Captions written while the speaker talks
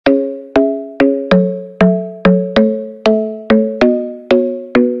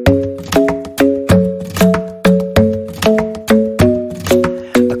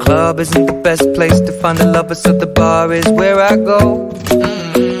lover, so the bar is where I go.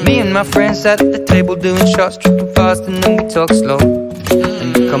 Me and my friends at the table doing shots, tripping fast, and then we talk slow.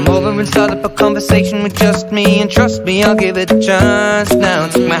 And you come over and start up a conversation with just me, and trust me, I'll give it a chance. Now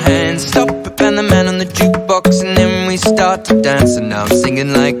take my hand, stop it, and the man on the jukebox, and then we start to dance. And now I'm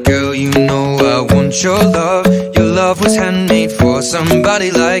singing like, girl, you know I want your love. Your love was handmade for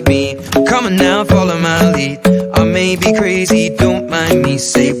somebody like me. Come on now, follow my lead. I may be crazy, don't mind me.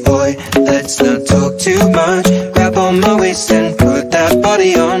 Say, boy, let's not talk too much. Grab on my waist and put that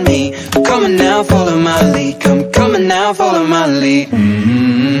body on me. Come on now, follow my lead. Come on now, follow my lead.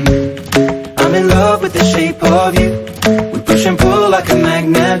 I'm in love with the shape of you. We push and pull like a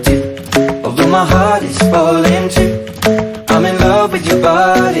magnet do. Although my heart is falling too. I'm in love with your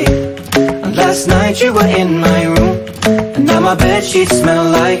body. And last night you were in my room, and now my bedsheets smell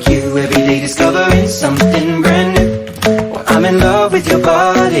like you. Every day discovering something brand new. Well, I'm in love with your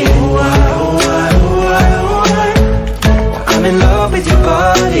body. I'm in love with your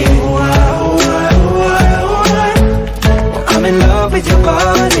body. I'm in love with your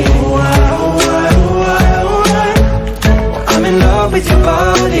body. I'm in love with your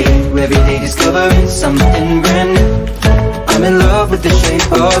body. Every day discovering something brand new. I'm in love with the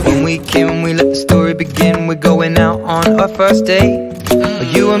shape of you. When we came, we let the story begin. We're going out on our first date.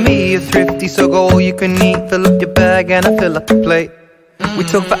 You and me are thrifty, so go all you can eat. Fill up your bag and I fill up the plate. We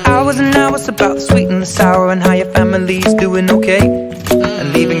talk for hours and hours about the sweet and the sour, and how your family's doing okay.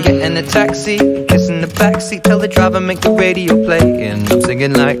 And leaving, getting a taxi, kissing the backseat, tell the driver make the radio play. And I'm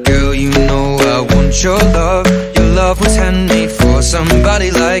singing like, girl, you know I want your love. Your love was handmade for somebody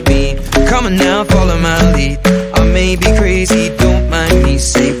like me. Come on now, follow my lead. I may be crazy, don't mind me.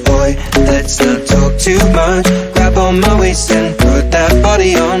 Say, boy, let's not talk too much. Grab on my waist and put that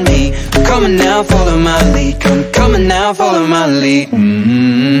body on me. Come on now, follow my lead. Come on now, follow my lead.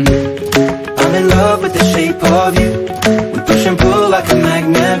 I'm in love with the shape of you. We push and pull like a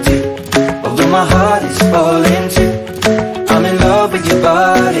magnet do. Although my heart is falling too. I'm in love with your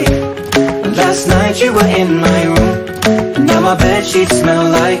body. Last night you were in my room, and now my bedsheets smell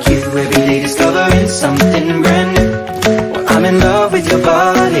like you. Every day discovering something brand new. Well, I'm in love with your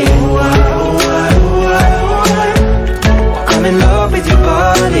body. I'm in love with your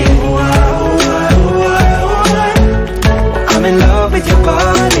body. I'm in love with your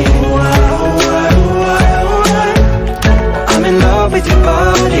body. I'm in love with your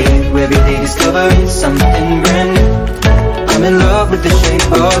body. Every day discovering something brand new. I'm in love with the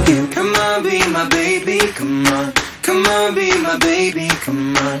shape of you. Come on, be my baby, come on. Come on, be my baby,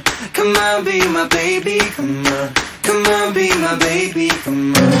 come on. Come on, be my baby, come on. Come on, be my baby,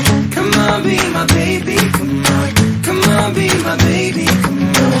 come on. Come on, be my baby, come on. Come on, be my baby,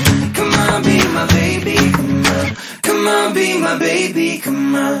 come on. Come on, be my baby, come on. Come on, be my baby,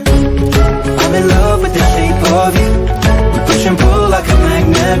 come on. I'm in love with the shape of you. We push and pull like a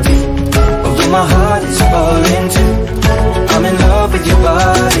magnet do. Although my heart is falling too. I'm in love with your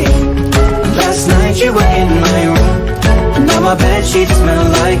body. Last night you were in my room, and now my bedsheets smell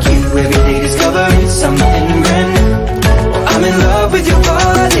like you. Every day discovering something brand new. Well, I'm in love with your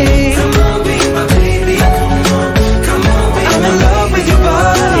body. Come on, be my baby, come on. Come on, be I'm in love with your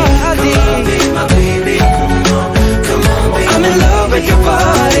body. Come on, be my baby, come on. Come on, be I'm in love with your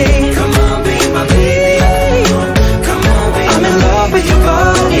body. Come on, be my baby, come on. Come on, be I'm in love with your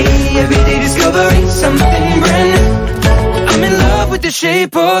body. Every day discovering something brand new. I'm in love with the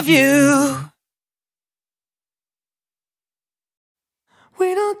shape of you.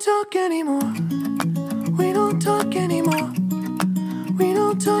 We don't talk anymore. We don't talk anymore. We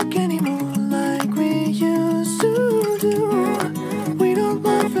don't talk anymore like we used to do. We don't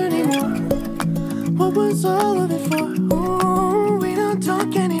laugh anymore. What was all of it for? Ooh, we don't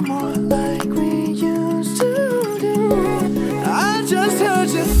talk anymore like we used to do. I just heard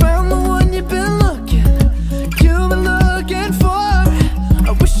you found the one you've been looking for.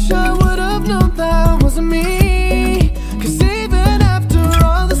 I wish I would have known that wasn't me. 'Cause even after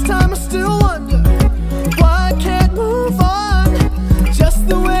all this time I still wonder why I can't move on just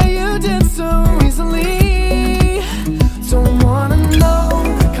the way you did so easily. Don't wanna know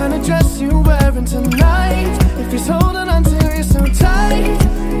the kind of dress you're wearing tonight, if he's holding on to you so tight,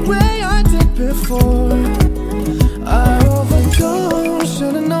 the way I did before. I overdosed,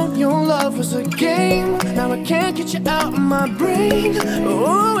 should've known your love was a game. Now I can't get you out of my brain.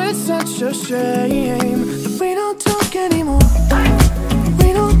 Oh, it's such a shame that we don't talk anymore.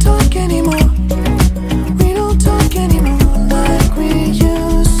 We don't talk anymore. We don't talk anymore like we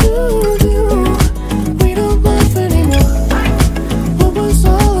used to do. We don't laugh anymore. What was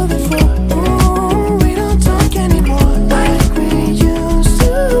all of it for? Ooh, we don't talk anymore like we used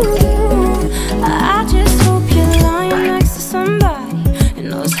to do. I just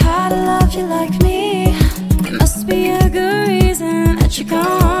knows how to love you like me. There must be a good reason that you're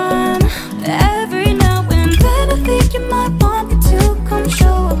gone. Every now and then I think you might want me to come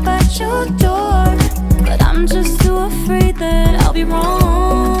show up at your door, but I'm just too afraid that I'll be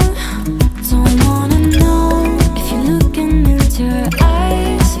wrong. Don't wanna know if you're looking into her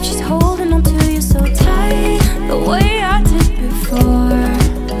eyes, if she's holding on to you so tight, the way I did before.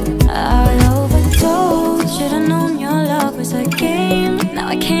 I overdosed. Should've known your love was a game. Now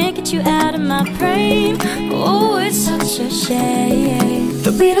I can't get you out of my brain. Oh, it's such a shame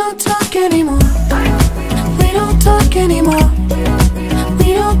that we don't talk anymore. We don't talk anymore.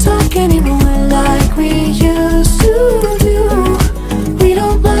 We don't talk anymore like we used to do. We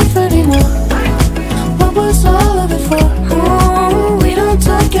don't laugh anymore. What was all of it for? Oh, we don't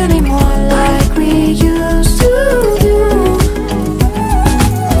talk anymore like we used to do.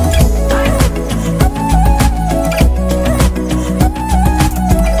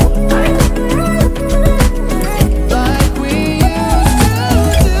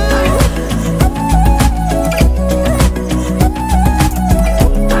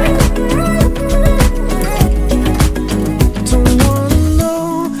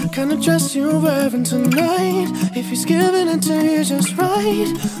 Dress you're wearing tonight, if he's giving it to you just right,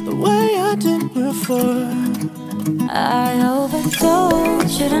 the way I did before. I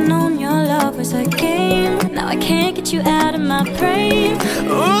overdosed. Should've known your love was a game. Now I can't get you out of my brain.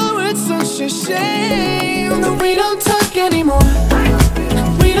 Oh, it's such a shame that we don't talk anymore.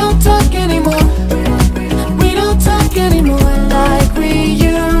 We don't talk anymore. We don't talk anymore like we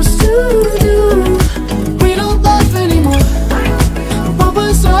used to do. We don't laugh anymore. What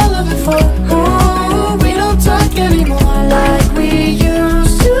was all of it for? Oh, we don't talk anymore like we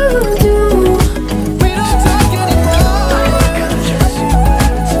used to do. We don't talk anymore.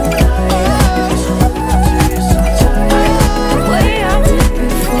 The way I did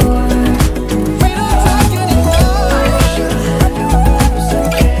before. We don't talk anymore.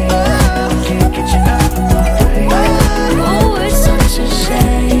 Can't get you out of my way. Oh, it's such a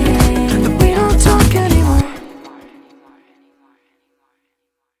shame that we don't talk anymore.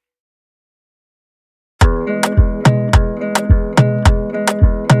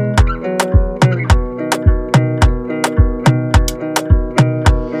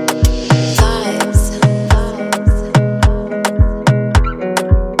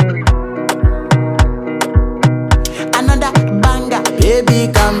 Another banger.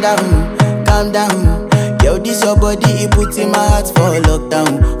 Baby, calm down, calm down. Yo, this your body, it puts in my heart for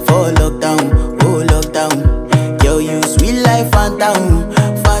lockdown, oh lockdown. Yo, you sweet life, phantom,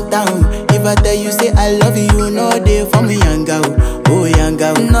 phantom. If I tell you say I love you, you know they for me, young girl, oh young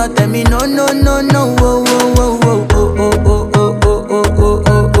girl. No, tell me no, no, no, no, oh, oh, oh, oh, oh, oh, oh, oh, oh, oh,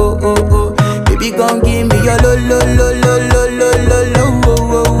 oh, oh, oh, oh. Baby, gon' give me your lo, lo, lo, lo, lo, lo, lo, lo, oh,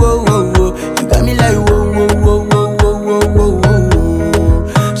 oh, oh, oh, oh. You got me like whoa, whoa, whoa, whoa, whoa, whoa, whoa,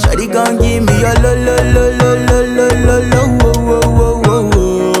 whoa. Shawty gon' give me your lo, lo, lo, lo, lo, lo, lo, lo, oh, oh, oh, oh,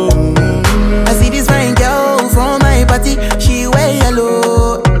 oh. I see this fine girl from my party, she wear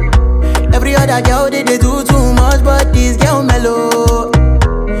yellow. Every other girl they do too much, but this girl mellow.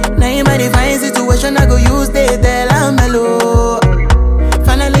 Now in my divine situation, I go use they tell I'm mellow.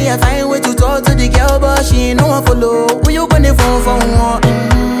 Finally I find way to talk to the girl, but she ain't no one follow. Who you gonna phone for one?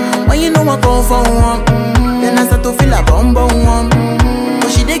 When you know I come for one, then I start to feel a bum bum one. But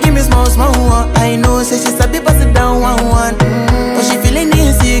she dey give me small small one. I know say she sabi pass it down one one. But she feeling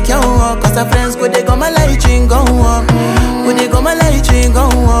insecure one, cause her friends go they go my light ring go on, go they go my light ring go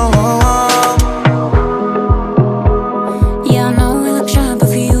on. Yeah, I know we look shy, but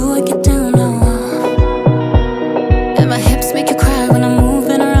for you I get down low. And my hips make you cry when I'm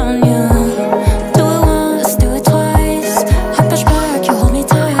moving around you. Do it once, do it twice. I push back, you hold me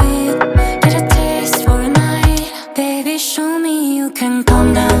tight. Get a taste for a night. Baby, show me you can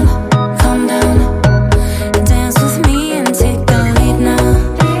calm down, calm down. Dance with me and take the lead now,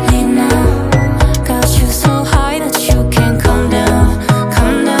 lead now. Got you so high that you can't come down,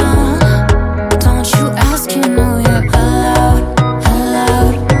 come down. Don't you ask, you know you're allowed,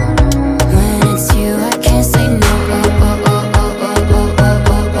 allowed. When it's you, I can't say no. Oh, oh, oh, oh, oh, oh,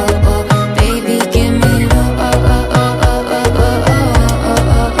 oh, oh, oh, oh. Baby, give me low. Oh, oh, oh, oh, oh, oh, oh, oh,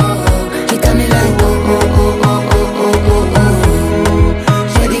 oh, oh. You got me like whoa, whoa, whoa, whoa, whoa, whoa, whoa, whoa.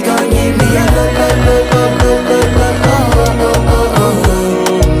 Shawty gon' give me a lo lo lo lo lo lo lo oh oh oh oh.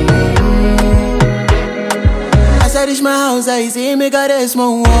 As I reach my house, I see me got a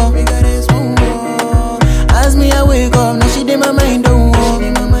small wall. As me I wake up, now she did my mind don't walk.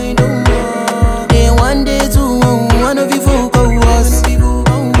 Then one day two, one of you folk go was.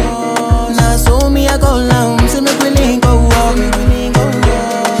 Now so me I go down, see me willing go walk.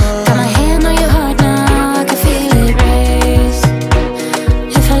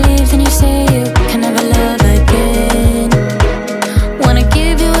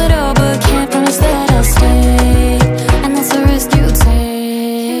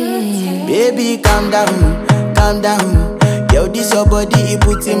 baby, calm down, calm down. Yo, this your body, it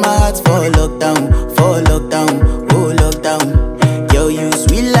puts in my heart for lockdown, oh lockdown. Yo, you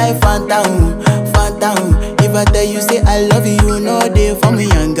sweet life, phantom, phantom. If I tell you say I love you, you know they for me,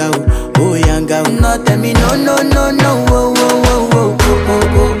 young girl, oh young girl. No, tell me no, no, no, no, oh, oh, oh, oh, oh,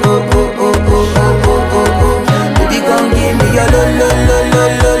 oh, oh, oh, oh, oh, oh, oh, oh. Baby, come give me your lo, lo, lo, lo,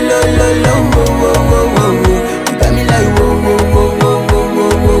 lo, lo, lo, lo, oh, oh, oh, oh, oh. You got me like whoa, whoa, whoa, whoa, whoa,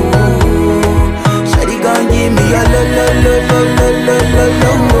 whoa, whoa, whoa. Shawty, come give me your lo, lo, lo, lo, lo, lo, lo,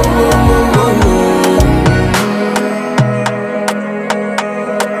 lo, oh, oh, oh, oh, oh.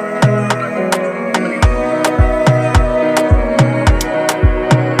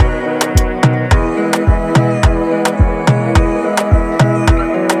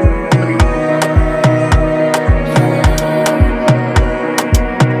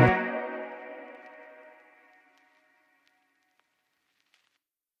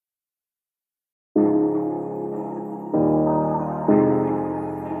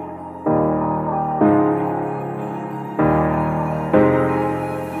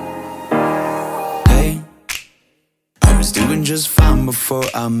 Just fine before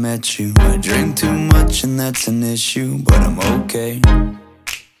I met you. I drink too much and that's an issue, but I'm okay.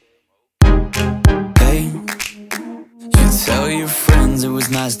 Hey, you tell your friends it was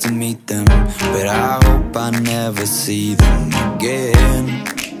nice to meet them, but I hope I never see them again.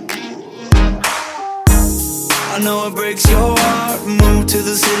 I know it breaks your heart. Moved to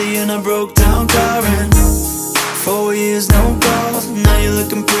the city in a broke down car and 4 years no calls. Now you're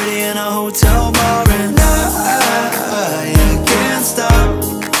looking pretty in a hotel bar and I can't stop.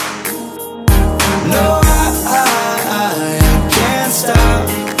 No, I can't stop.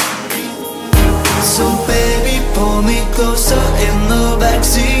 So baby, pull me closer in the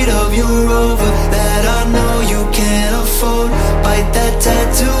backseat of your Rover that I know you can't afford. Bite that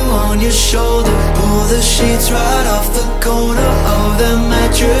tattoo on your shoulder. Pull the sheets right off the corner of the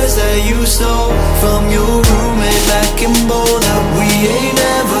mattress that you stole from your roommate back in Boulder. We ain't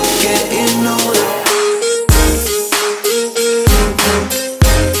ever getting older.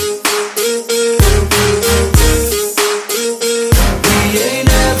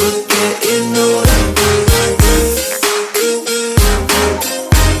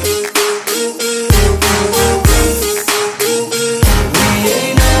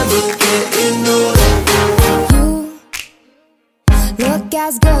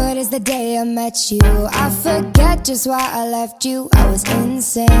 As good as the day I met you. I forget just why I left you. I was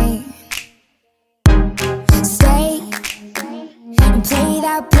insane. Stay and play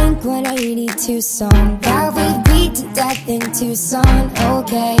that Blink 182 song that we beat to death in Tucson.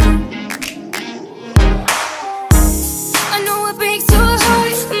 Okay, I know it breaks your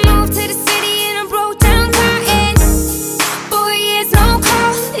heart. Moved to the city and I broke down crying. 4 years no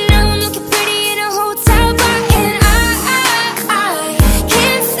call. Now I'm looking pretty in a hotel bar and I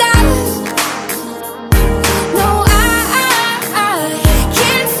can't stop. No, I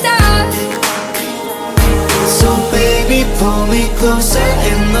can't stop. So baby, pull me closer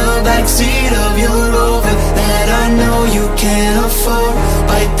in the backseat of your Rover that I know you can't afford.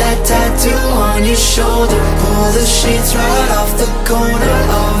 Bite that tattoo on your shoulder. Pull the sheets right off the corner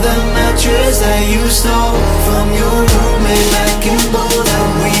of the mattress that you stole from your roommate back in Boulder.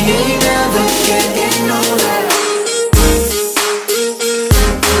 We